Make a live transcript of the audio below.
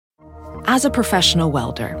As a professional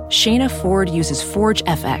welder, Shayna Ford uses Forge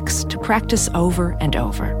FX to practice over and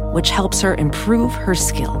over, which helps her improve her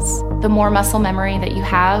skills. The more muscle memory that you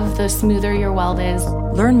have, the smoother your weld is.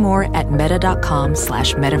 Learn more at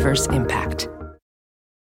meta.com/metaverse impact.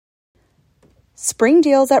 Spring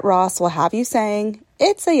deals at Ross will have you saying,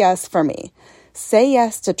 it's a yes for me. Say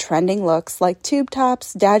yes to trending looks like tube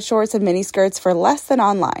tops, dad shorts, and miniskirts for less than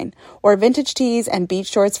online, or vintage tees and beach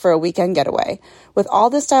shorts for a weekend getaway. With all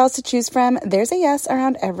the styles to choose from, there's a yes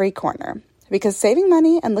around every corner. Because saving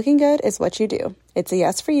money and looking good is what you do. It's a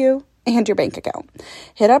yes for you and your bank account.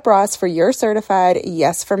 Hit up Ross for your certified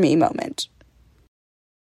yes for me moment.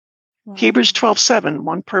 Hebrews 12:7,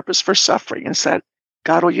 one purpose for suffering is that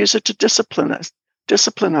God will use it to discipline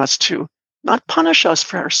us to not punish us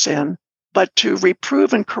for our sin, but to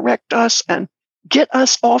reprove and correct us and get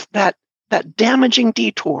us off that damaging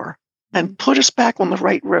detour and put us back on the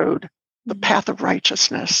right road, the path of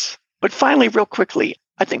righteousness. But finally, real quickly,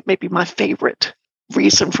 I think maybe my favorite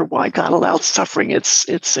reason for why God allowed suffering,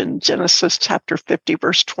 it's in Genesis chapter 50,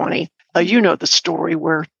 verse 20. You know the story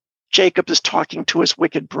where Jacob is talking to his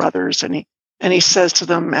wicked brothers, and he says to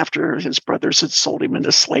them after his brothers had sold him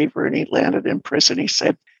into slavery and he landed in prison, he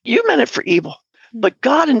said, "You meant it for evil, but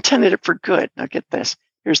God intended it for good." Now get this.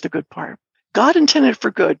 Here's the good part. God intended it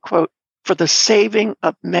for good, quote, "for the saving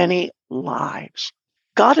of many lives."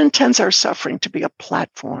 God intends our suffering to be a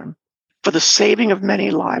platform for the saving of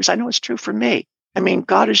many lives. I know it's true for me. I mean,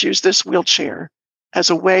 God has used this wheelchair as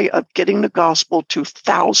a way of getting the gospel to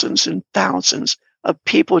thousands and thousands of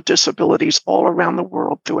people with disabilities all around the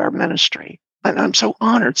world through our ministry. And I'm so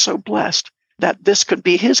honored, so blessed that this could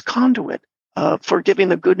be his conduit for giving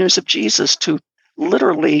the good news of Jesus to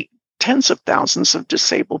literally tens of thousands of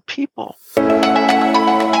disabled people.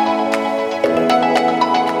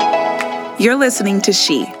 You're listening to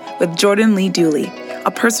She with Jordan Lee Dooley,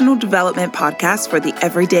 a personal development podcast for the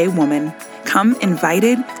everyday woman. Come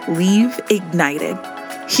invited, leave ignited.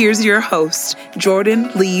 Here's your host,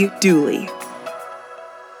 Jordan Lee Dooley.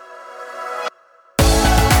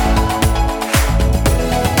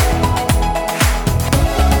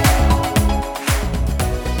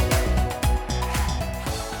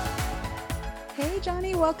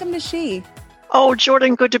 Welcome to She. Oh,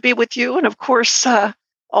 Jordan, good to be with you. And of course,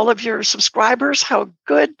 all of your subscribers, how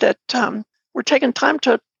good that we're taking time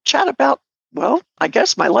to chat about, well, I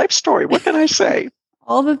guess my life story. What can I say?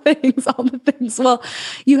 All the things. Well,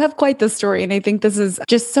 you have quite the story. And I think this is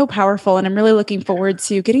just so powerful. And I'm really looking forward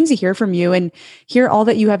to getting to hear from you and hear all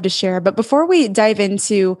that you have to share. But before we dive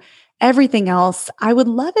into everything else, I would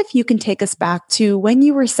love if you can take us back to when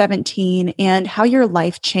you were 17 and how your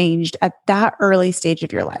life changed at that early stage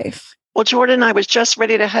of your life. Well, Jordan, I was just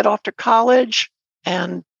ready to head off to college,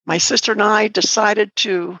 and my sister and I decided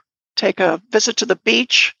to take a visit to the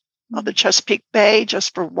beach of the Chesapeake Bay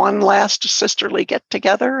just for one last sisterly get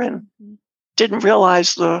together, and didn't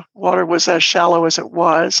realize the water was as shallow as it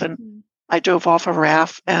was. And I dove off a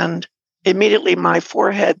raft, and immediately my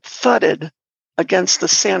forehead thudded against the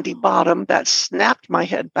sandy bottom that snapped my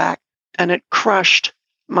head back, and it crushed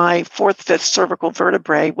my 4th, 5th cervical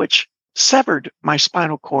vertebrae, which severed my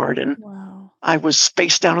spinal cord. And I was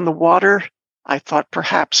face down in the water. I thought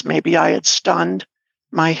perhaps maybe I had stunned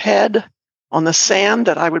my head on the sand,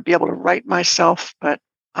 that I would be able to right myself, but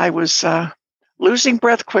I was losing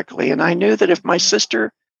breath quickly. And I knew that if my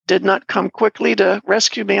sister did not come quickly to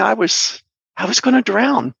rescue me, I was going to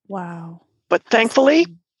drown. Wow. But thankfully,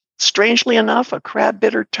 strangely enough, a crab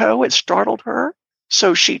bit her toe. It startled her.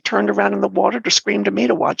 So she turned around in the water to scream to me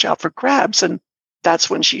to watch out for crabs. And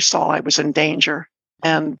that's when she saw I was in danger.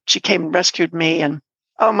 And she came and rescued me. And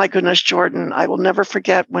oh my goodness, Jordan, I will never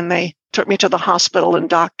forget when they took me to the hospital and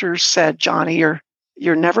doctors said, "Johnny, you're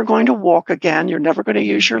never going to walk again. You're never going to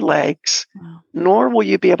use your legs, nor will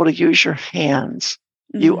you be able to use your hands.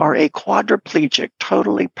 You are a quadriplegic,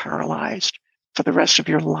 totally paralyzed for the rest of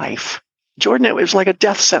your life." Jordan, it was like a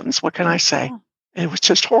death sentence. What can I say? It was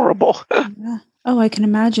just horrible. Oh, I can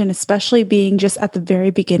imagine, especially being just at the very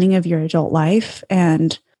beginning of your adult life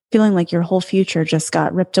and feeling like your whole future just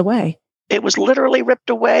got ripped away. It was literally ripped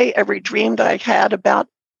away. Every dream that I had about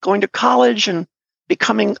going to college and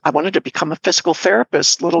I wanted to become a physical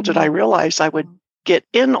therapist. Little did I realize I would get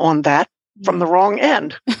in on that from the wrong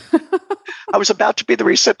end. I was about to be the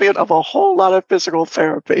recipient of a whole lot of physical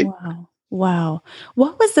therapy. Wow.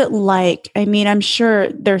 What was it like? I mean, I'm sure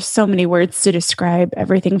there's so many words to describe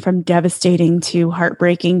everything from devastating to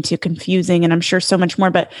heartbreaking to confusing, and I'm sure so much more.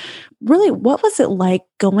 But really, what was it like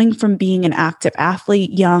going from being an active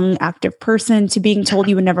athlete, young, active person, to being told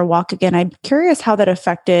you would never walk again? I'm curious how that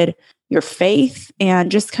affected your faith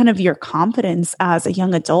and just kind of your confidence as a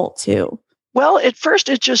young adult too? Well, at first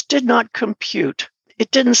it just did not compute.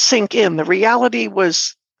 It didn't sink in. The reality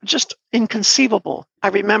was just inconceivable. I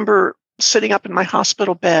remember sitting up in my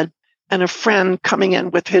hospital bed and a friend coming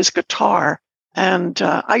in with his guitar. And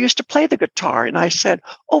I used to play the guitar. And I said,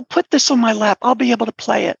 "Oh, put this on my lap. I'll be able to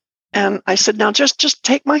play it." And I said, "Now just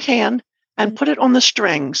take my hand and put it on the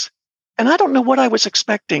strings." And I don't know what I was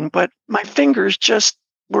expecting, but my fingers just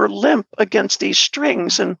were limp against these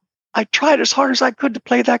strings. And I tried as hard as I could to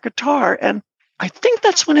play that guitar. And I think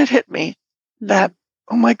that's when it hit me that,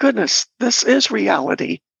 oh my goodness, this is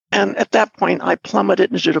reality. And at that point, I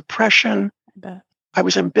plummeted into depression. I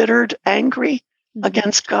was embittered, angry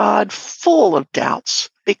against God, full of doubts,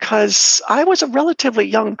 because I was a relatively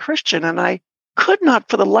young Christian and I could not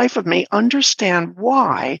for the life of me understand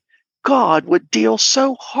why God would deal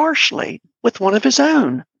so harshly with one of his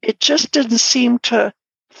own. It just didn't seem to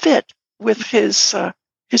fit with his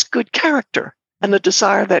good character and the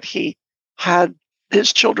desire that he had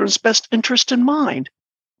his children's best interest in mind.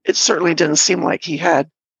 It certainly didn't seem like he had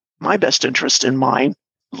my best interest in mind,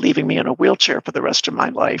 leaving me in a wheelchair for the rest of my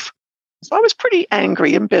life. So I was pretty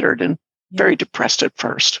angry, embittered, and very depressed at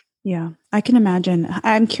first. Yeah, I can imagine.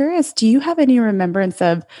 I'm curious, do you have any remembrance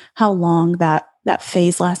of how long that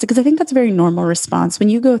phase lasted? Because I think that's a very normal response when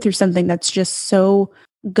you go through something that's just so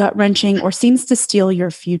gut-wrenching or seems to steal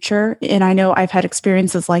your future. And I know I've had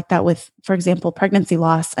experiences like that with, for example, pregnancy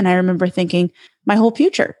loss. And I remember thinking my whole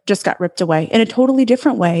future just got ripped away in a totally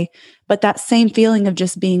different way. But that same feeling of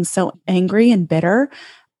just being so angry and bitter,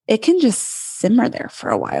 it can just simmer there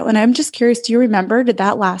for a while. And I'm just curious, do you remember, did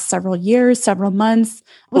that last several years, several months?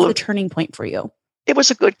 What was the turning point for you? It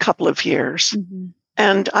was a good couple of years. Mm-hmm.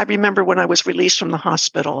 And I remember when I was released from the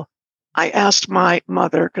hospital, I asked my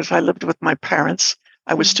mother, because I lived with my parents,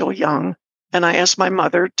 I was still young, and I asked my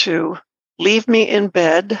mother to leave me in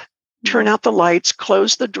bed, turn out the lights,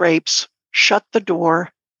 close the drapes, shut the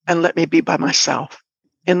door, and let me be by myself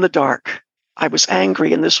in the dark. I was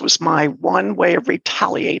angry, and this was my one way of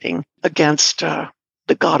retaliating against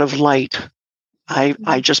the God of light.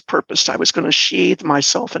 I just purposed I was going to sheathe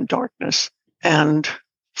myself in darkness. And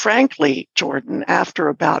frankly, Jordan, after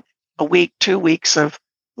about a week, 2 weeks of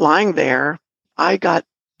lying there, I got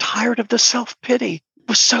tired of the self-pity. It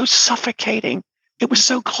was so suffocating. It was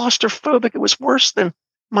so claustrophobic. It was worse than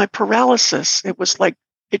my paralysis. It was like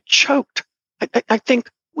it choked. I think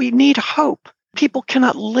we need hope. People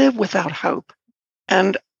cannot live without hope.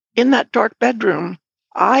 And in that dark bedroom,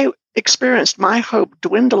 I experienced my hope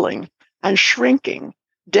dwindling and shrinking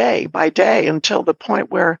day by day until the point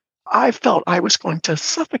where I felt I was going to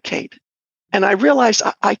suffocate. And I realized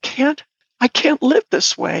I can't live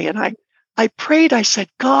this way. And I prayed, I said,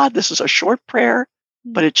 God, this is a short prayer,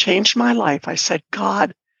 but it changed my life. I said,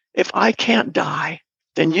 God, if I can't die,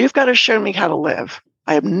 then you've got to show me how to live.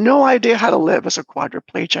 I have no idea how to live as a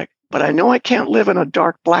quadriplegic, but I know I can't live in a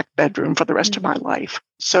dark black bedroom for the rest of my life.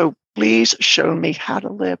 So please show me how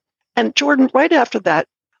to live. And Jordan, right after that,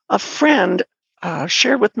 a friend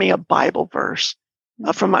shared with me a Bible verse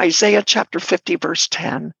from Isaiah chapter 50, verse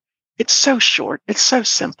 10. It's so short. It's so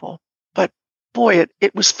simple. But boy,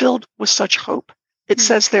 it was filled with such hope. It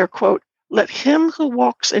says there, quote, "Let him who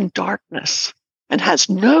walks in darkness and has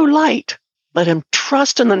no light, let him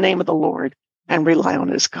trust in the name of the Lord and rely on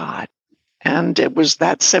his God." And it was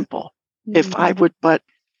that simple. Mm-hmm. If I would but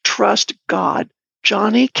trust God.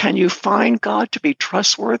 Johnny, can you find God to be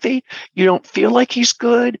trustworthy? You don't feel like he's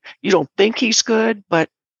good. You don't think he's good, but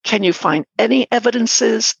can you find any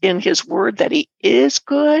evidences in his word that he is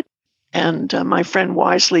good? And my friend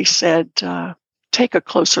wisely said, take a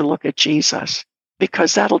closer look at Jesus,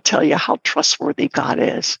 because that'll tell you how trustworthy God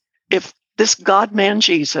is. If this God-man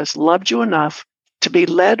Jesus loved you enough to be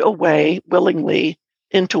led away willingly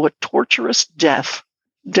into a torturous death,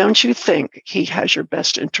 don't you think he has your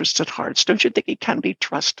best interest at heart? Don't you think he can be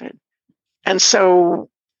trusted? And so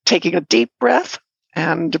taking a deep breath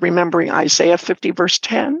and remembering Isaiah 50, verse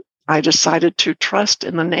 10, I decided to trust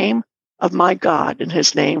in the name of my God, and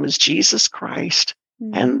his name is Jesus Christ.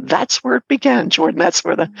 Mm-hmm. And that's where it began, Jordan. That's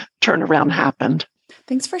where the turnaround happened.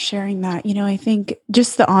 Thanks for sharing that. You know, I think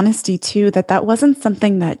just the honesty too, that wasn't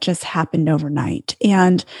something that just happened overnight.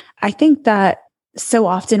 And I think that so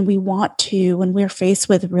often we want to, when we're faced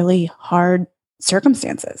with really hard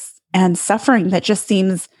circumstances and suffering that just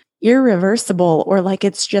seems irreversible or like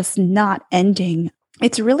it's just not ending,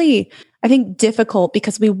 it's really, I think, difficult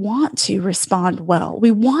because we want to respond well.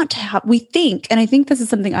 We want to have, we think, and I think this is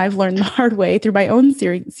something I've learned the hard way through my own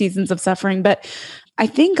seasons of suffering, but I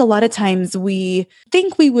think a lot of times we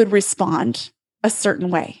think we would respond a certain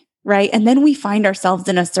way. right? And then we find ourselves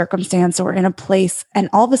in a circumstance or in a place, and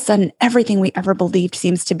all of a sudden, everything we ever believed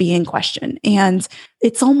seems to be in question. And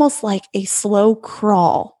it's almost like a slow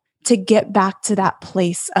crawl to get back to that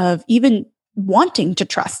place of even wanting to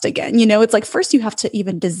trust again. It's like first you have to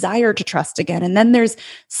even desire to trust again. And then there's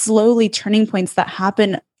slowly turning points that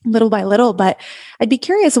happen little by little. But I'd be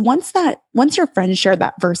curious, once your friend shared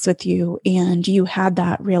that verse with you and you had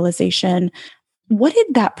that realization, what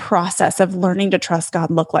did that process of learning to trust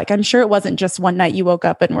God look like? I'm sure it wasn't just one night you woke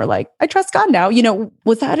up and were like, I trust God now.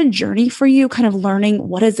 Was that a journey for you, kind of learning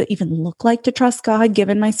what does it even look like to trust God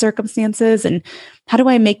given my circumstances? And how do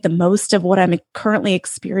I make the most of what I'm currently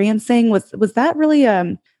experiencing? Was that really,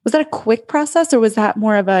 was that a quick process, or was that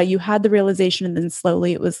more of you had the realization and then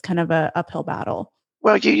slowly it was kind of a uphill battle?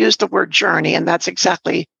 Well, you used the word journey, and that's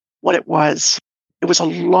exactly what it was. It was a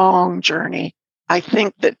long journey. I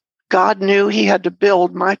think that God knew he had to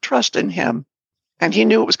build my trust in him, and he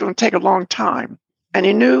knew it was going to take a long time, and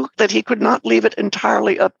he knew that he could not leave it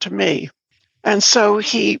entirely up to me. And so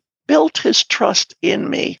he built his trust in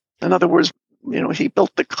me. In other words, he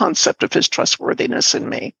built the concept of his trustworthiness in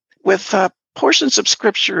me with portions of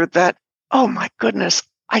scripture that, oh my goodness,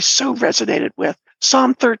 I so resonated with.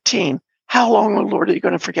 Psalm 13, how long, O Lord, are you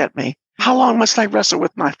going to forget me? How long must I wrestle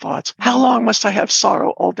with my thoughts? How long must I have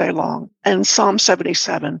sorrow all day long? And Psalm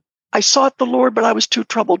 77, I sought the Lord, but I was too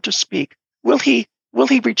troubled to speak. Will he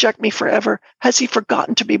reject me forever? Has he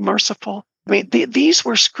forgotten to be merciful? I mean, these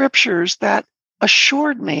were scriptures that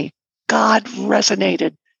assured me God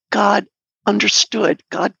resonated. God understood.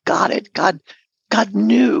 God got it. God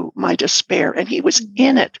knew my despair, and he was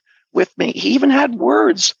in it with me. He even had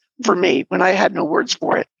words for me when I had no words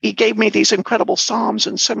for it. He gave me these incredible Psalms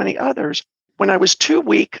and so many others. When I was too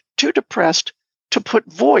weak, too depressed to put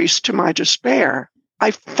voice to my despair,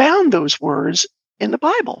 I found those words in the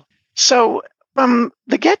Bible. So from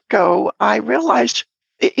the get-go, I realized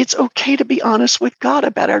it's okay to be honest with God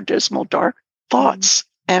about our dismal, dark thoughts.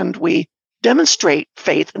 And we demonstrate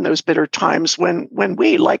faith in those bitter times when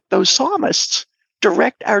we, like those psalmists,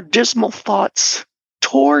 direct our dismal thoughts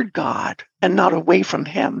toward God and not away from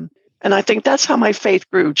him. And I think that's how my faith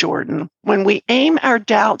grew, Jordan. When we aim our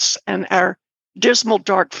doubts and our dismal,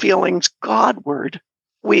 dark feelings Godward,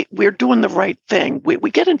 we're doing the right thing.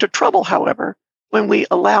 We get into trouble, however, when we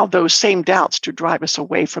allow those same doubts to drive us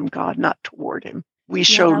away from God, not toward him. We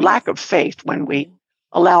show lack of faith when we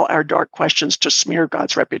allow our dark questions to smear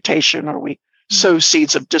God's reputation, or we sow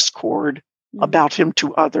seeds of discord about him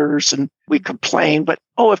to others, and we complain. But,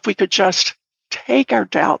 if we could just take our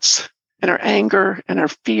doubts and our anger and our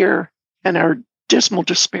fear and our dismal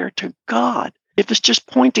despair to God, if it's just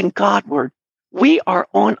pointing Godward, we are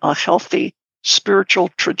on a healthy spiritual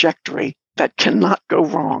trajectory that cannot go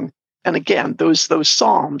wrong. And again, those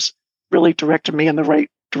Psalms really directed me in the right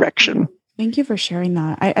direction. Thank you for sharing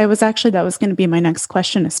that. That was going to be my next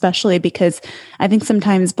question, especially because I think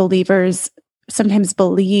sometimes believers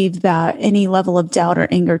believe that any level of doubt or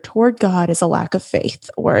anger toward God is a lack of faith,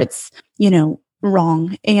 or it's,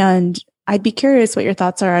 wrong. And I'd be curious what your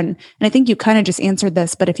thoughts are on, and I think you kind of just answered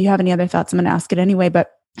this, but if you have any other thoughts, I'm going to ask it anyway,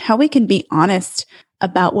 but how we can be honest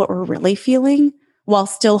about what we're really feeling while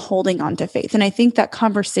still holding on to faith. And I think that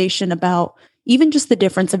conversation about even just the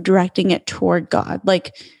difference of directing it toward God,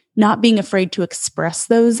 like not being afraid to express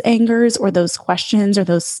those angers or those questions or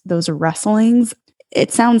those wrestlings.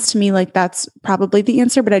 It sounds to me like that's probably the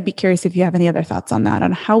answer, but I'd be curious if you have any other thoughts on that,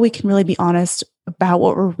 on how we can really be honest about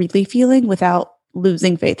what we're really feeling without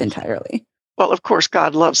losing faith entirely. Well, of course,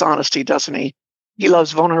 God loves honesty, doesn't he? He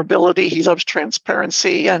loves vulnerability. He loves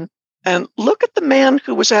transparency. And look at the man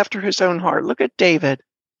who was after his own heart. Look at David.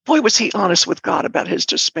 Boy, was he honest with God about his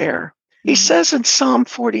despair. He says in Psalm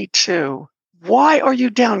 42, why are you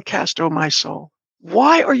downcast, O my soul?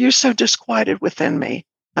 Why are you so disquieted within me?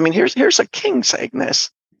 I mean, here's a king saying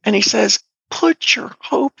this. And he says, put your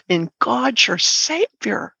hope in God, your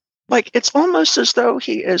Savior. Like, it's almost as though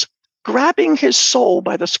he is grabbing his soul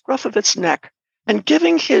by the scruff of its neck and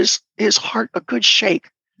giving his heart a good shake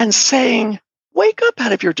and saying, wake up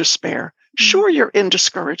out of your despair. Sure, you're in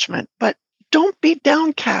discouragement, but don't be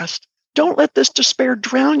downcast. Don't let this despair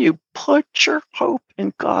drown you. Put your hope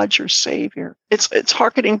in God, your Savior. It's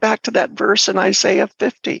hearkening back to that verse in Isaiah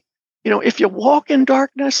 50. If you walk in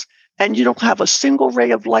darkness and you don't have a single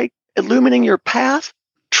ray of light illumining your path,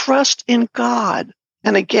 trust in God.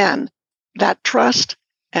 And again, that trust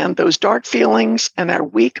and those dark feelings and our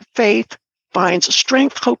weak faith finds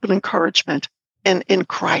strength, hope, and encouragement in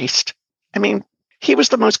Christ. I mean, he was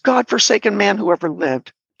the most God-forsaken man who ever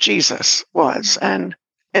lived. Jesus was. And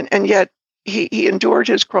yet he endured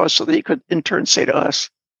his cross so that he could in turn say to us,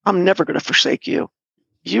 I'm never going to forsake you.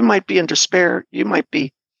 You might be in despair. You might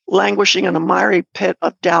be languishing in a miry pit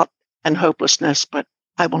of doubt and hopelessness, but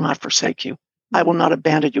I will not forsake you. I will not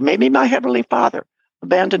abandon you. Maybe my Heavenly Father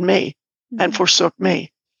abandoned me and forsook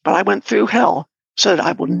me, but I went through hell so that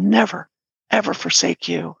I will never, ever forsake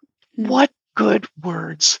you. What good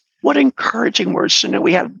words. What encouraging words to know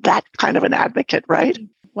we have that kind of an advocate, right?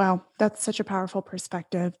 Wow, that's such a powerful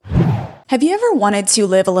perspective. Have you ever wanted to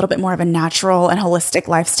live a little bit more of a natural and holistic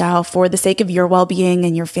lifestyle for the sake of your well-being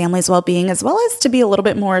and your family's well-being, as well as to be a little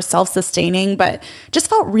bit more self-sustaining, but just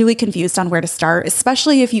felt really confused on where to start,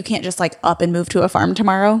 especially if you can't just like up and move to a farm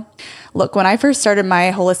tomorrow? Look, when I first started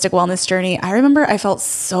my holistic wellness journey, I remember I felt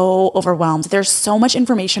so overwhelmed. There's so much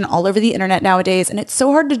information all over the internet nowadays, and it's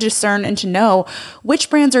so hard to discern and to know which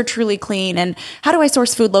brands are truly clean and how do I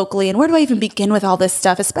source food locally and where do I even begin with all this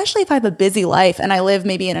stuff, especially if I have a busy life and I live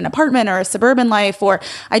maybe in an apartment or a suburban life, or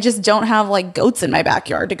I just don't have like goats in my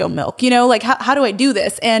backyard to go milk, like how do I do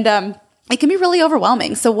this? And it can be really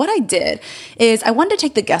overwhelming. So what I did is I wanted to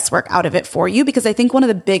take the guesswork out of it for you, because I think one of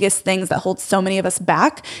the biggest things that holds so many of us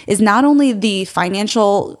back is not only the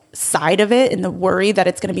financial side of it and the worry that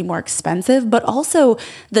it's going to be more expensive, but also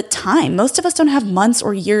the time. Most of us don't have months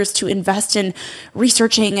or years to invest in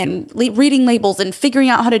researching and reading labels and figuring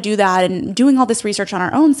out how to do that and doing all this research on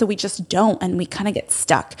our own. So we just don't, and we kind of get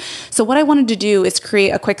stuck. So what I wanted to do is create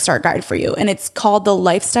a quick start guide for you. And it's called the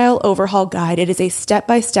Lifestyle Overhaul Guide. It is a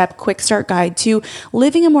step-by-step quick start guide to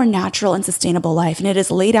living a more natural and sustainable life. And it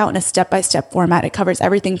is laid out in a step-by-step format. It covers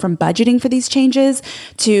everything from budgeting for these changes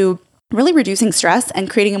to really reducing stress and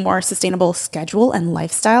creating a more sustainable schedule and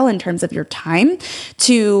lifestyle in terms of your time,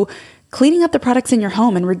 to cleaning up the products in your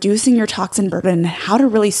home and reducing your toxin burden, and how to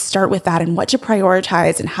really start with that and what to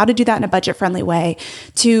prioritize and how to do that in a budget-friendly way,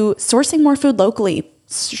 to sourcing more food locally,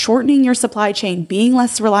 shortening your supply chain, being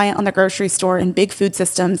less reliant on the grocery store and big food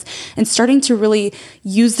systems, and starting to really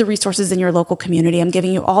use the resources in your local community. I'm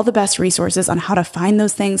giving you all the best resources on how to find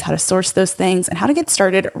those things, how to source those things, and how to get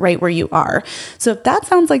started right where you are. So if that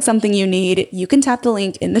sounds like something you need, you can tap the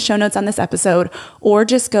link in the show notes on this episode, or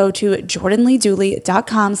just go to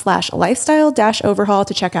jordanleedooley.com/lifestyle-overhaul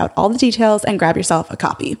to check out all the details and grab yourself a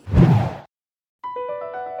copy.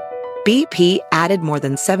 BP added more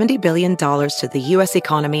than $70 billion to the U.S.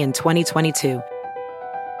 economy in 2022.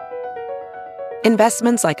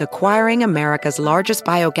 Investments like acquiring America's largest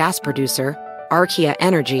biogas producer, Archaea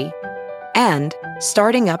Energy, and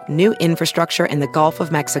starting up new infrastructure in the Gulf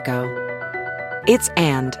of Mexico. It's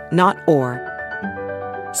and, not or.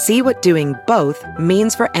 See what doing both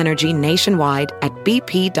means for energy nationwide at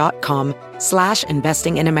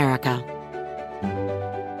bp.com/investing in America.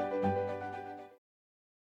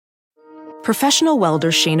 Professional welder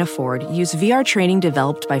Shayna Ford used VR training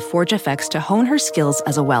developed by ForgeFX to hone her skills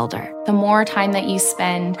as a welder. The more time that you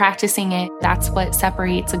spend practicing it, that's what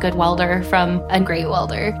separates a good welder from a great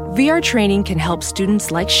welder. VR training can help students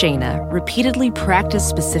like Shayna repeatedly practice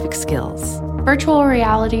specific skills. Virtual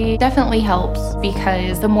reality definitely helps,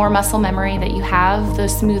 because the more muscle memory that you have, the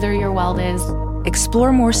smoother your weld is.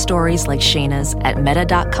 Explore more stories like Shayna's at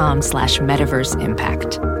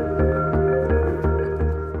meta.com/metaverseimpact.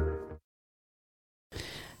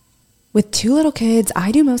 With 2 little kids,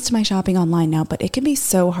 I do most of my shopping online now, but it can be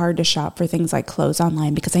so hard to shop for things like clothes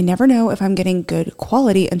online because I never know if I'm getting good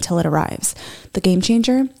quality until it arrives. The game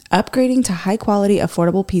changer? Upgrading to high quality,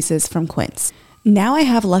 affordable pieces from Quince. Now I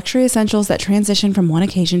have luxury essentials that transition from one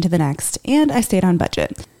occasion to the next, and I stayed on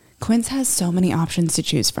budget. Quince has so many options to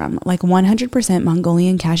choose from, like 100%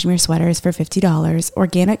 Mongolian cashmere sweaters for $50,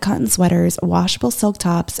 organic cotton sweaters, washable silk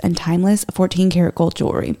tops, and timeless 14-karat gold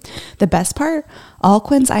jewelry. The best part? All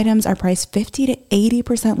Quince items are priced 50 to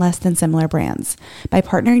 80% less than similar brands. By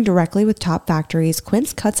partnering directly with top factories,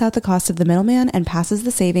 Quince cuts out the cost of the middleman and passes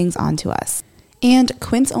the savings on to us. And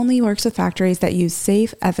Quince only works with factories that use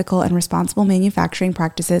safe, ethical, and responsible manufacturing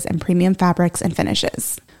practices and premium fabrics and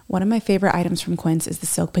finishes. One of my favorite items from Quince is the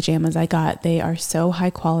silk pajamas I got. They are so high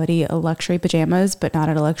quality, luxury pajamas, but not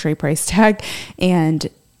at a luxury price tag. And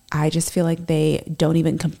I just feel like they don't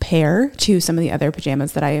even compare to some of the other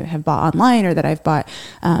pajamas that I have bought online or that I've bought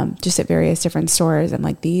just at various different stores. And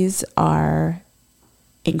like, these are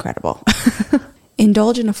incredible.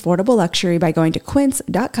 Indulge in affordable luxury by going to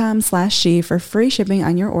quince.com/she for free shipping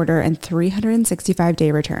on your order and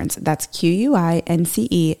 365-day returns. That's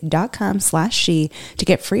QUINCE.com/she to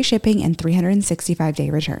get free shipping and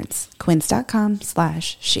 365-day returns.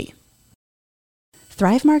 Quince.com/she.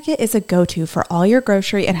 Thrive Market is a go-to for all your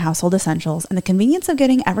grocery and household essentials, and the convenience of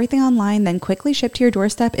getting everything online then quickly shipped to your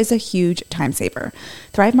doorstep is a huge time saver.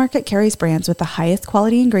 Thrive Market carries brands with the highest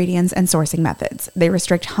quality ingredients and sourcing methods. They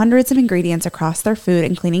restrict hundreds of ingredients across their food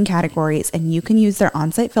and cleaning categories, and you can use their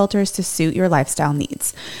on-site filters to suit your lifestyle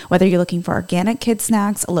needs. Whether you're looking for organic kid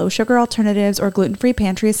snacks, low-sugar alternatives, or gluten-free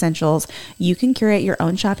pantry essentials, you can curate your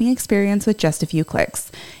own shopping experience with just a few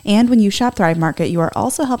clicks. And when you shop Thrive Market, you are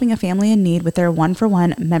also helping a family in need with their one-for-one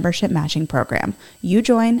membership matching program. You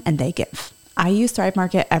join and they give. I use Thrive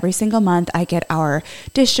Market every single month. I get our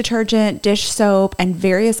dish detergent, dish soap, and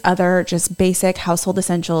various other just basic household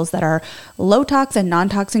essentials that are low tox and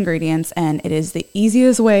non-tox ingredients, and it is the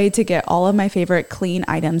easiest way to get all of my favorite clean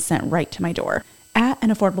items sent right to my door. At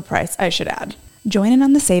an affordable price, I should add. Join in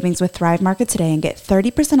on the savings with Thrive Market today and get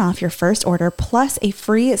 30% off your first order plus a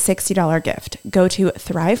free $60 gift. Go to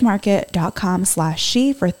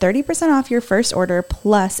thrivemarket.com/she for 30% off your first order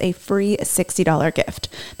plus a free $60 gift.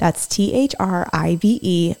 That's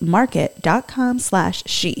THRIVE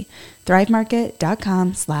market.com/she.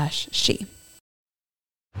 thrivemarket.com/she.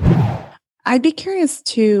 I'd be curious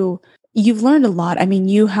too, you've learned a lot. I mean,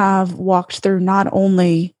 you have walked through not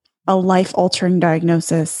only a life-altering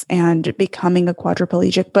diagnosis and becoming a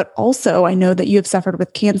quadriplegic, but also I know that you have suffered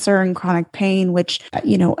with cancer and chronic pain, which,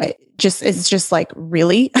 is just like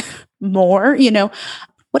really more,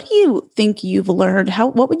 what do you think you've learned?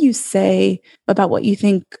 What would you say about what you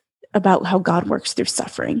think about how God works through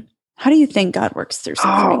suffering? How do you think God works through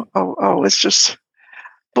suffering? It's just,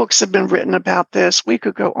 books have been written about this. We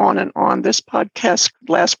could go on and on. This podcast could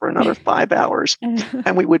last for another 5 hours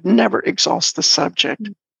and we would never exhaust the subject.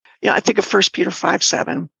 I think of 1 Peter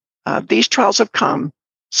 5:7. These trials have come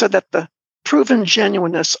so that the proven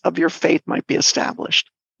genuineness of your faith might be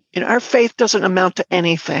established. Our faith doesn't amount to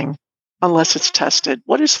anything unless it's tested.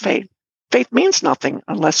 What is faith? Faith means nothing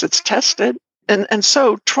unless it's tested. And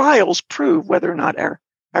so trials prove whether or not our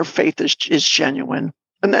faith is genuine.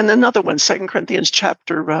 And then another one, 2 Corinthians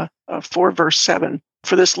chapter 4, verse 7.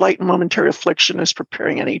 For this light and momentary affliction is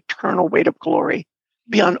preparing an eternal weight of glory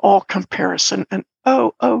beyond all comparison. And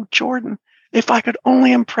Jordan, if I could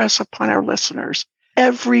only impress upon our listeners,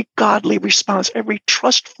 every godly response, every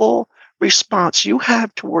trustful response you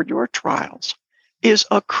have toward your trials is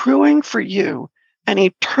accruing for you an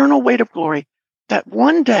eternal weight of glory that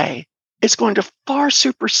one day is going to far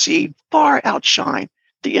supersede, far outshine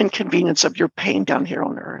the inconvenience of your pain down here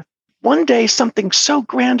on earth. One day, something so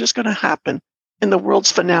grand is going to happen in the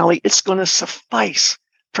world's finale. It's going to suffice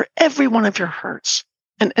for every one of your hurts.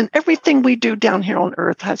 And everything we do down here on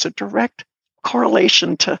earth has a direct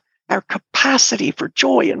correlation to our capacity for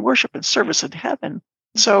joy and worship and service in heaven.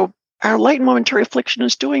 So our light and momentary affliction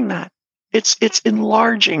is doing that. It's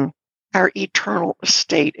enlarging our eternal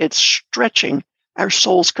estate. It's stretching our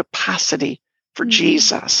soul's capacity for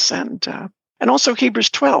Jesus. And also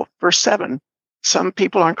Hebrews 12, verse 7. Some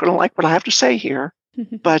people aren't going to like what I have to say here,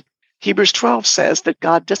 but Hebrews 12 says that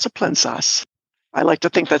God disciplines us. I like to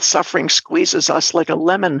think that suffering squeezes us like a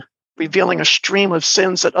lemon, revealing a stream of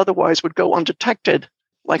sins that otherwise would go undetected.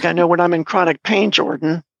 Like I know when I'm in chronic pain,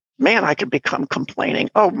 Jordan, man, I can become complaining.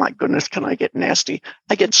 Oh my goodness, can I get nasty?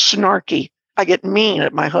 I get snarky. I get mean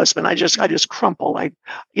at my husband. I just crumple.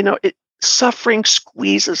 Suffering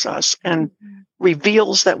squeezes us and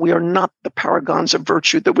reveals that we are not the paragons of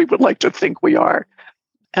virtue that we would like to think we are.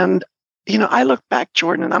 And, I look back,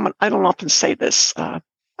 Jordan, and I don't often say this, but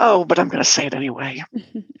I'm going to say it anyway.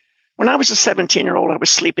 When I was a 17-year-old, I was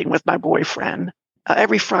sleeping with my boyfriend.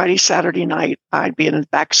 Every Friday, Saturday night, I'd be in the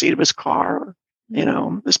backseat of his car.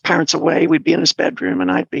 His parents away, we'd be in his bedroom,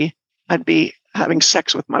 and I'd be having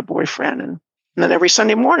sex with my boyfriend. And then every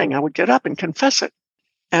Sunday morning, I would get up and confess it.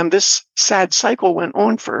 And this sad cycle went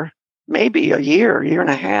on for maybe a year and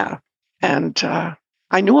a half. And I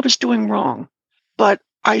knew I was doing wrong. But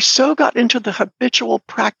I so got into the habitual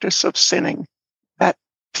practice of sinning that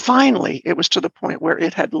finally it was to the point where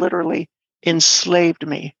it had literally enslaved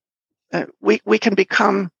me. We can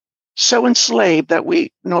become so enslaved that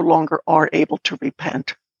we no longer are able to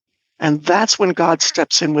repent. And that's when God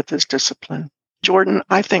steps in with his discipline. Jordan,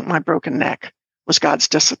 I think my broken neck was God's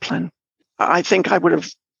discipline. I think I would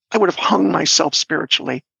have hung myself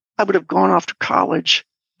spiritually. I would have gone off to college.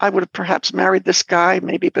 I would have perhaps married this guy,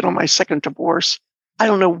 maybe been on my second divorce. I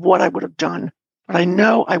don't know what I would have done, but I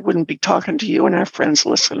know I wouldn't be talking to you and our friends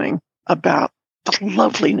listening about the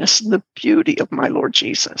loveliness and the beauty of my Lord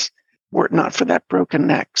Jesus, were it not for that broken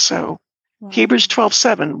neck. So Hebrews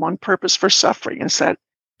 12:7, one purpose for suffering is that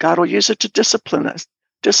God will use it to discipline us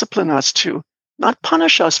to not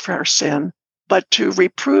punish us for our sin, but to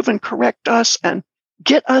reprove and correct us and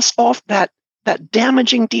get us off that that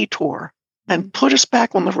damaging detour and put us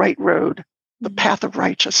back on the right road, the path of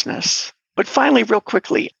righteousness. But finally, real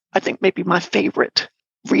quickly, I think maybe my favorite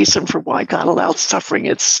reason for why God allowed suffering,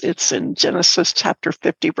 it's in Genesis chapter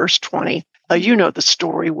 50, verse 20. You know the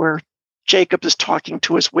story where Jacob is talking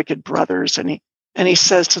to his wicked brothers, and he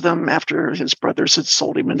says to them after his brothers had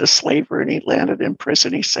sold him into slavery and he landed in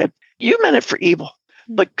prison, he said, "You meant it for evil,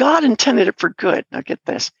 but God intended it for good." Now get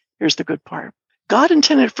this. Here's the good part. God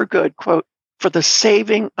intended it for good, quote, "for the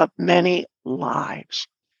saving of many lives."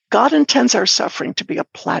 God intends our suffering to be a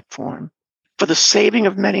platform for the saving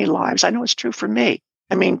of many lives. I know it's true for me.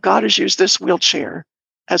 I mean, God has used this wheelchair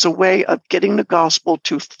as a way of getting the gospel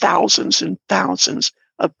to thousands and thousands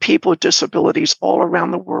of people with disabilities all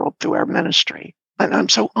around the world through our ministry. And I'm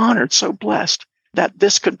so honored, so blessed that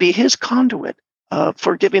this could be his conduit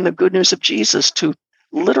for giving the good news of Jesus to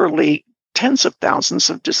literally tens of thousands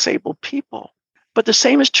of disabled people. But the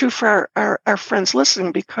same is true for our friends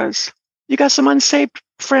listening, because you got some unsaved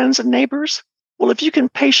friends and neighbors. Well, if you can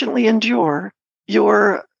patiently endure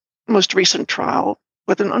your most recent trial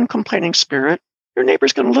with an uncomplaining spirit, your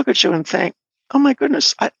neighbor's going to look at you and think, "Oh my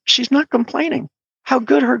goodness, she's not complaining. How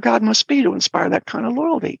good her God must be to inspire that kind of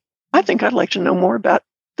loyalty. I think I'd like to know more about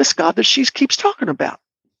this God that she keeps talking about."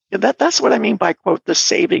 That's what I mean by, quote, the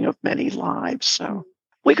saving of many lives. So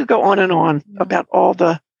we could go on and on about all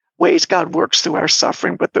the ways God works through our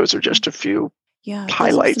suffering, but those are just a few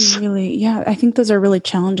highlights. I think those are really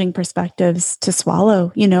challenging perspectives to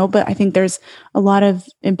swallow, but I think there's a lot of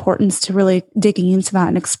importance to really digging into that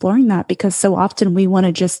and exploring that, because so often we want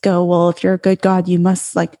to just go, well, if you're a good God, you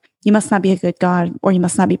must not be a good God, or you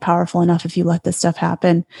must not be powerful enough if you let this stuff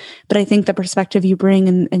happen. But I think the perspective you bring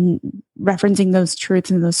and referencing those truths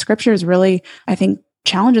in those scriptures really, I think,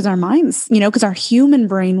 challenges our minds, because our human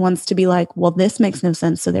brain wants to be like, well, this makes no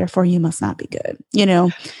sense, so therefore you must not be good, Yeah.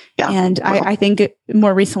 And I think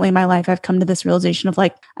more recently in my life, I've come to this realization of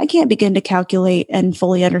like, I can't begin to calculate and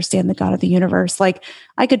fully understand the God of the universe. Like,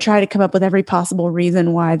 I could try to come up with every possible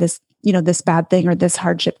reason why this bad thing or this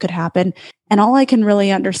hardship could happen. And all I can really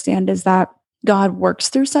understand is that God works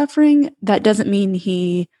through suffering. That doesn't mean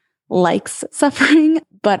he likes suffering,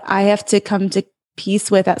 but I have to come to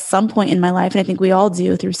peace with at some point in my life, and I think we all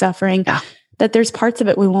do through suffering, that there's parts of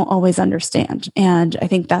it we won't always understand. And I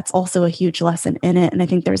think that's also a huge lesson in it. And I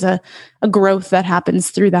think there's a growth that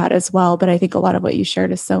happens through that as well. But I think a lot of what you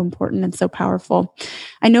shared is so important and so powerful.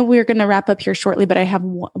 I know we're going to wrap up here shortly, but I have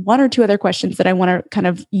one or two other questions that I want to kind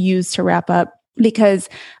of use to wrap up, because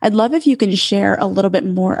I'd love if you can share a little bit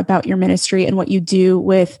more about your ministry and what you do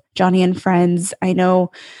with Joni and Friends. I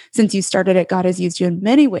know since you started it, God has used you in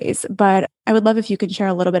many ways, but I would love if you could share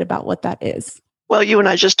a little bit about what that is. Well, you and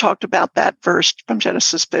I just talked about that verse from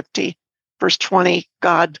Genesis 50, verse 20.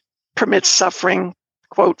 God permits suffering,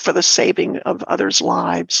 quote, for the saving of others'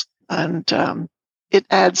 lives. And it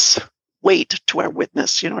adds weight to our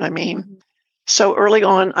witness. You know what I mean? So early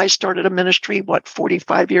on, I started a ministry,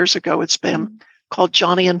 45 years ago it's been, called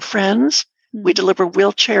Joni and Friends. We deliver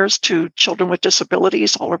wheelchairs to children with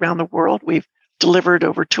disabilities all around the world. We've delivered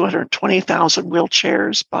over 220,000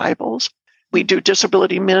 wheelchairs, Bibles. We do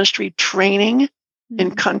disability ministry training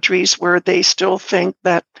in countries where they still think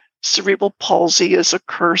that cerebral palsy is a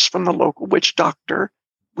curse from the local witch doctor.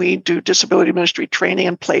 We do disability ministry training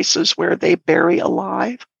in places where they bury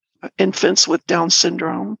alive infants with Down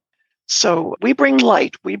syndrome. So we bring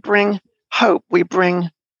light, we bring hope, we bring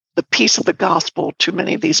the peace of the gospel to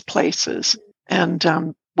many of these places.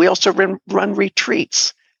 And we also run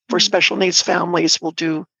retreats for special needs families. We'll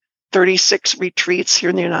do 36 retreats here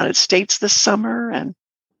in the United States this summer, and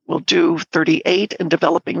we'll do 38 in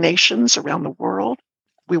developing nations around the world.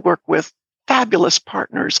 We work with fabulous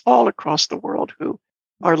partners all across the world who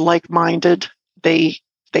are like-minded. They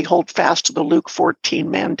hold fast to the Luke 14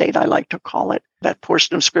 mandate, I like to call it, that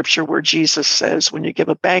portion of scripture where Jesus says, when you give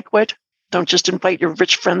a banquet, don't just invite your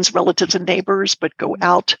rich friends, relatives, and neighbors, but go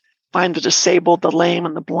out, find the disabled, the lame,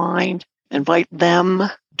 and the blind, invite them,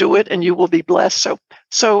 do it, and you will be blessed.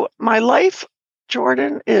 So my life,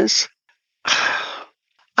 Jordan, is,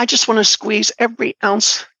 I just want to squeeze every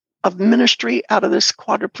ounce of ministry out of this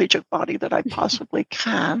quadriplegic body that I possibly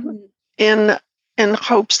can, in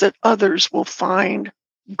hopes that others will find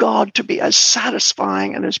God to be as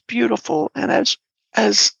satisfying and as beautiful and as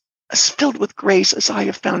filled with grace as I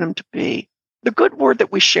have found him to be. The good word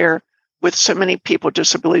that we share with so many people with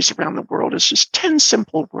disabilities around the world is just 10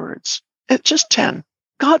 simple words. It's just 10.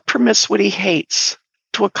 God permits what he hates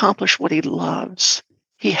to accomplish what he loves.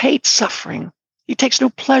 He hates suffering. He takes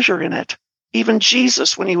no pleasure in it. Even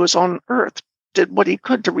Jesus, when he was on earth, did what he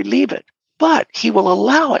could to relieve it. But he will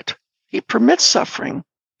allow it. He permits suffering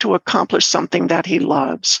to accomplish something that he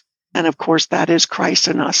loves. And of course, that is Christ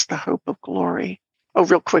in us, the hope of glory. Oh,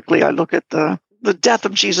 real quickly, I look at the death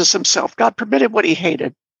of Jesus himself. God permitted what he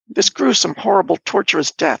hated, this gruesome, horrible,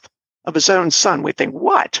 torturous death of his own son. We think,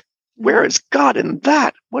 what? Where is God in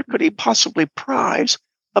that? What could he possibly prize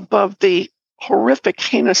above the horrific,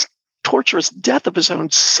 heinous, torturous death of his own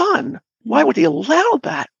son? Why would he allow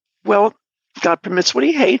that? Well, God permits what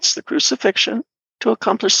he hates, the crucifixion, to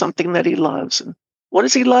accomplish something that he loves. And what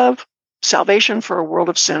does he love? Salvation for a world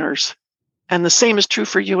of sinners. And the same is true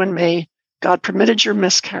for you and me. God permitted your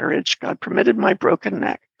miscarriage. God permitted my broken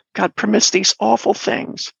neck. God permits these awful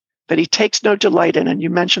things that he takes no delight in. And you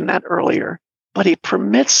mentioned that earlier. But he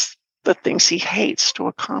permits the things he hates to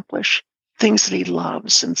accomplish things that he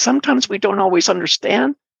loves. And sometimes we don't always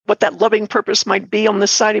understand what that loving purpose might be on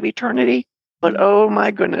this side of eternity. But oh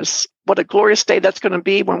my goodness, what a glorious day that's going to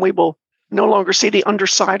be when we will no longer see the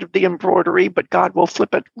underside of the embroidery, but God will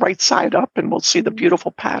flip it right side up and we'll see the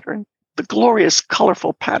beautiful pattern, the glorious,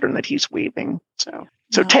 colorful pattern that he's weaving.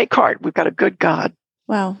 So take heart. We've got a good God.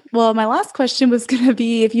 Wow. Well, my last question was going to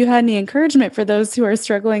be if you had any encouragement for those who are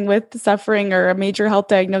struggling with suffering or a major health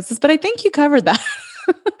diagnosis, but I think you covered that.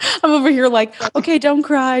 I'm over here like, okay, don't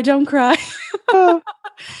cry. Well,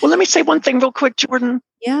 let me say one thing real quick, Jordan.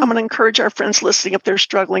 Yeah. I'm going to encourage our friends listening, if they're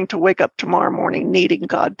struggling, to wake up tomorrow morning needing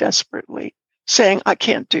God desperately, saying, I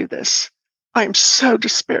can't do this. I'm so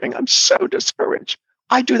despairing. I'm so discouraged.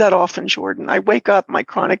 I do that often, Jordan. I wake up, my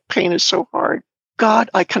chronic pain is so hard. God,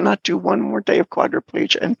 I cannot do one more day of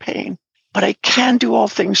quadriplegia and pain, but I can do all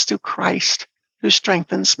things through Christ who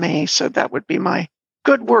strengthens me. So that would be my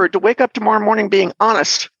good word, to wake up tomorrow morning being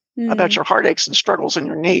honest about your heartaches and struggles and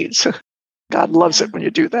your needs. God loves it when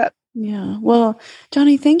you do that. Yeah. Well,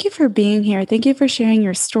 Johnny, thank you for being here. Thank you for sharing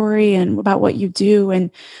your story and about what you do and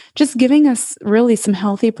just giving us really some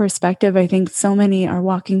healthy perspective. I think so many are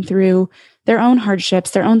walking through their own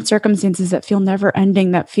hardships, their own circumstances that feel never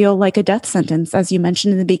ending, that feel like a death sentence, as you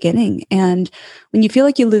mentioned in the beginning. And when you feel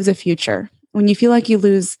like you lose a future, when you feel like you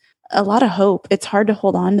lose a lot of hope, it's hard to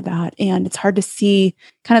hold on to that. And it's hard to see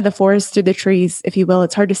kind of the forest through the trees, if you will.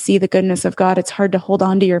 It's hard to see the goodness of God. It's hard to hold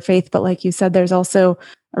on to your faith. But like you said, there's also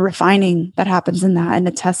a refining that happens in that and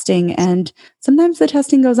a testing. And sometimes the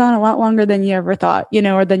testing goes on a lot longer than you ever thought,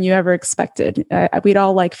 or than you ever expected. We'd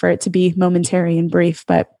all like for it to be momentary and brief,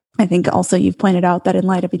 but I think also you've pointed out that in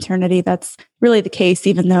light of eternity, that's really the case,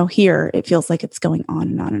 even though here it feels like it's going on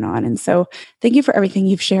and on and on. And so thank you for everything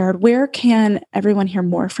you've shared. Where can everyone hear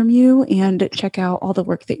more from you and check out all the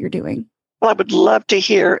work that you're doing? Well, I would love to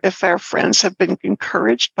hear if our friends have been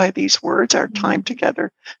encouraged by these words, our time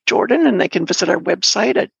together, Jordan, and they can visit our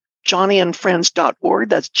website at johnnyandfriends.org.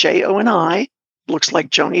 That's Joni. Looks like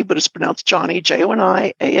Joni, but it's pronounced Johnny,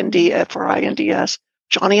 Joni, ANDFRINDS,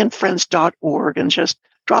 johnnyandfriends.org. And just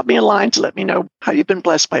drop me a line to let me know how you've been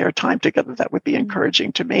blessed by our time together. That would be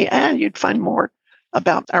encouraging to me. And you'd find more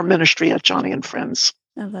about our ministry at Johnny and Friends.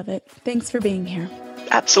 I love it. Thanks for being here.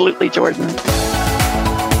 Absolutely, Jordan.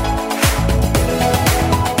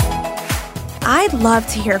 I'd love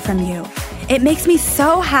to hear from you. It makes me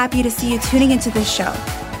so happy to see you tuning into this show.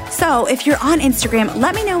 So if you're on Instagram,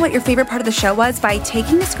 let me know what your favorite part of the show was by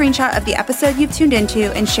taking a screenshot of the episode you've tuned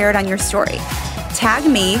into and share it on your story. Tag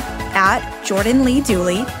me at Jordan Lee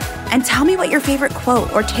Dooley and tell me what your favorite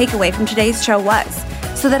quote or takeaway from today's show was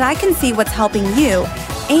so that I can see what's helping you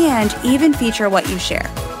and even feature what you share.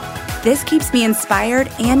 This keeps me inspired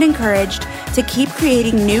and encouraged to keep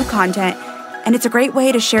creating new content, and it's a great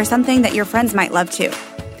way to share something that your friends might love too.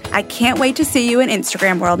 I can't wait to see you in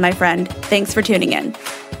Instagram world, my friend. Thanks for tuning in.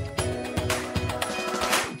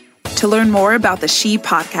 To learn more about the She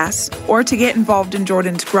Podcast or to get involved in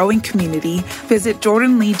Jordan's growing community, visit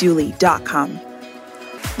jordanleedooley.com.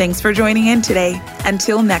 Thanks for joining in today.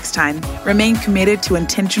 Until next time, remain committed to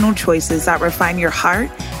intentional choices that refine your heart,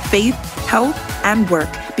 faith, health, and work,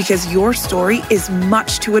 because your story is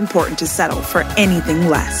much too important to settle for anything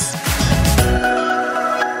less.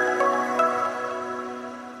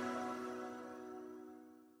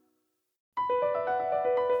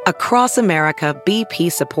 Across America,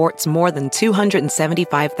 BP supports more than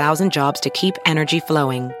 275,000 jobs to keep energy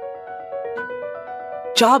flowing.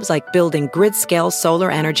 Jobs like building grid-scale solar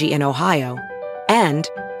energy in Ohio and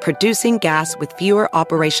producing gas with fewer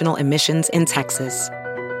operational emissions in Texas.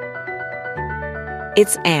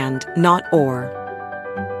 It's and, not or.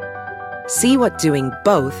 See what doing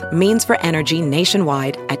both means for energy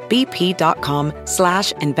nationwide at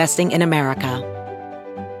bp.com/investing in America.